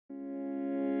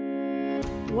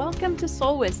Welcome to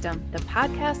Soul Wisdom, the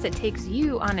podcast that takes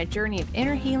you on a journey of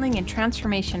inner healing and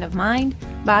transformation of mind,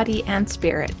 body, and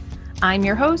spirit. I'm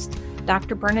your host,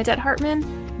 Dr. Bernadette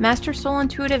Hartman, Master Soul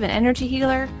Intuitive and Energy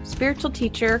Healer, spiritual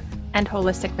teacher, and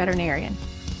holistic veterinarian.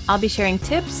 I'll be sharing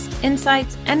tips,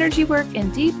 insights, energy work,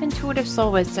 and deep intuitive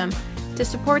soul wisdom to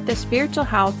support the spiritual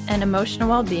health and emotional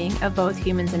well-being of both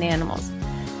humans and animals.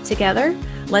 Together,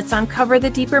 let's uncover the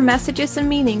deeper messages and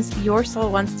meanings your soul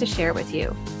wants to share with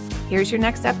you. Here's your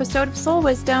next episode of Soul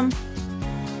Wisdom.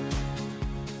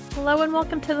 Hello and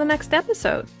welcome to the next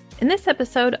episode. In this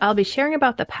episode, I'll be sharing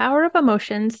about the power of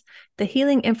emotions, the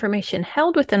healing information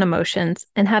held within emotions,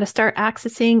 and how to start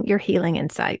accessing your healing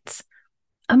insights.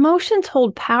 Emotions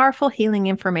hold powerful healing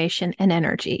information and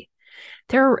energy.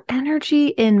 They're energy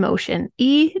in motion,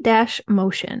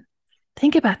 E-motion.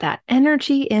 Think about that,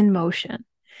 energy in motion.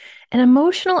 And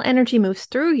emotional energy moves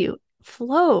through you,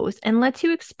 flows, and lets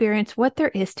you experience what there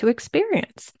is to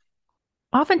experience.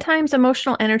 Oftentimes,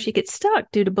 emotional energy gets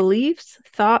stuck due to beliefs,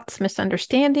 thoughts,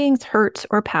 misunderstandings, hurts,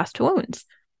 or past wounds.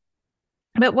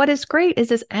 But what is great is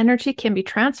this energy can be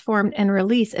transformed and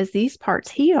released as these parts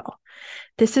heal.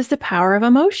 This is the power of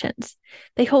emotions.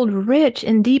 They hold rich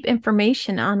and deep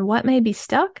information on what may be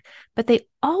stuck, but they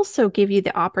also give you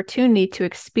the opportunity to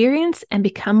experience and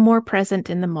become more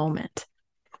present in the moment.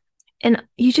 And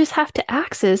you just have to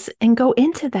access and go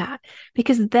into that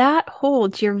because that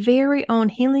holds your very own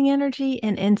healing energy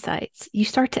and insights. You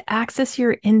start to access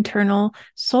your internal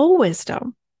soul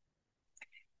wisdom.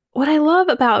 What I love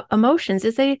about emotions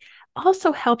is they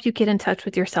also help you get in touch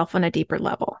with yourself on a deeper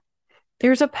level.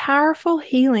 There's a powerful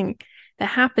healing that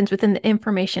happens within the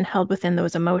information held within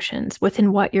those emotions,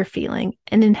 within what you're feeling,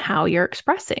 and in how you're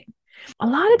expressing. A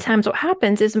lot of times what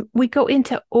happens is we go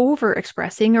into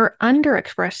over-expressing or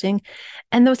under-expressing,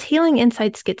 and those healing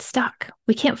insights get stuck.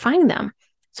 We can't find them.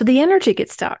 So the energy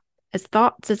gets stuck as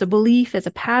thoughts, as a belief, as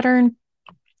a pattern,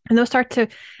 and those start to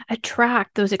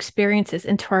attract those experiences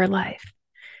into our life.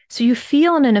 So you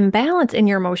feel an imbalance in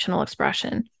your emotional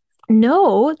expression.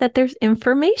 Know that there's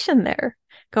information there.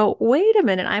 Go, wait a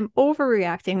minute, I'm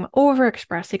overreacting, I'm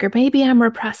over-expressing, or maybe I'm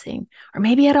repressing, or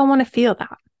maybe I don't want to feel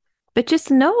that. But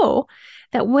just know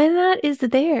that when that is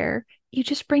there, you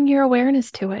just bring your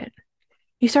awareness to it.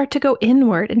 You start to go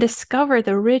inward and discover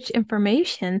the rich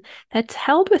information that's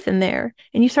held within there.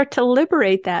 And you start to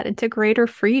liberate that into greater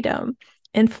freedom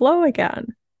and flow again.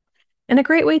 And a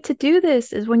great way to do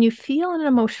this is when you feel an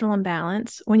emotional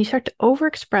imbalance, when you start to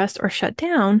overexpress or shut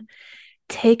down,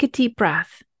 take a deep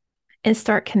breath and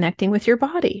start connecting with your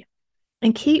body.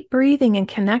 And keep breathing and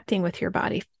connecting with your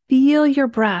body. Feel your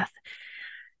breath.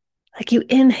 Like you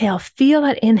inhale, feel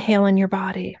that inhale in your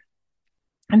body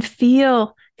and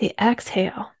feel the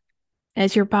exhale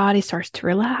as your body starts to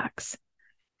relax.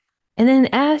 And then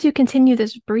as you continue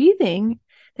this breathing,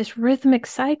 this rhythmic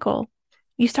cycle,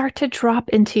 you start to drop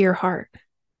into your heart.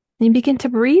 And you begin to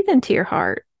breathe into your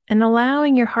heart and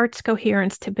allowing your heart's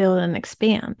coherence to build and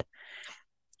expand.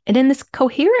 And in this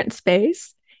coherent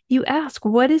space, you ask,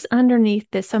 what is underneath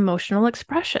this emotional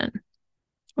expression?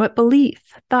 What belief,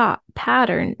 thought,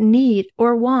 pattern, need,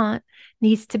 or want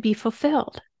needs to be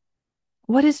fulfilled?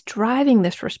 What is driving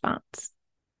this response?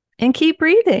 And keep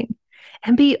breathing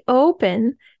and be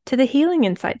open to the healing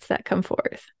insights that come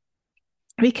forth.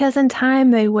 Because in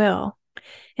time they will.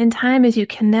 In time, as you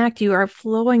connect, you are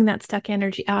flowing that stuck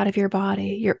energy out of your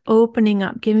body. You're opening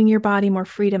up, giving your body more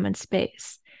freedom and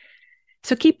space.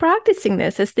 So keep practicing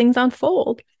this as things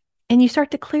unfold and you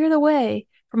start to clear the way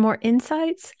for more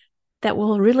insights that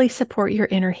will really support your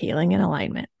inner healing and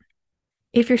alignment.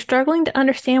 If you're struggling to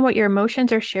understand what your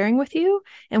emotions are sharing with you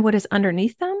and what is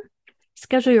underneath them,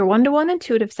 schedule your one-to-one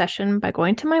intuitive session by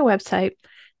going to my website,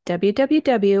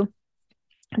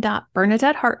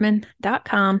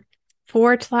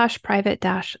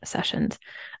 www.bernadettehartman.com/private-sessions.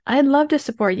 I'd love to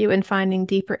support you in finding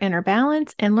deeper inner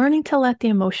balance and learning to let the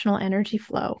emotional energy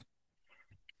flow.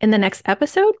 In the next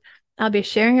episode, I'll be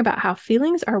sharing about how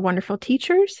feelings are wonderful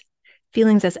teachers,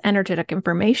 feelings as energetic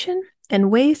information, and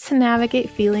ways to navigate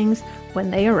feelings when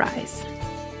they arise.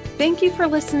 Thank you for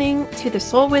listening to the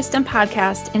Soul Wisdom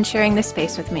Podcast and sharing this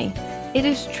space with me. It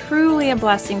is truly a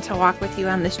blessing to walk with you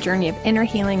on this journey of inner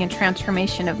healing and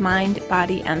transformation of mind,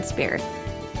 body, and spirit.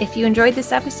 If you enjoyed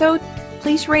this episode,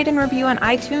 please rate and review on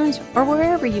iTunes or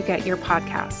wherever you get your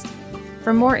podcast.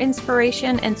 For more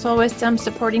inspiration and soul wisdom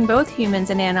supporting both humans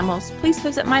and animals, please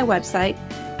visit my website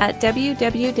at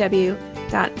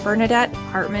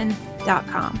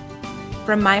www.bernadettehartman.com.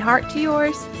 From my heart to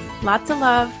yours, lots of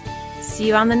love. See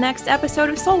you on the next episode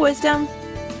of Soul Wisdom.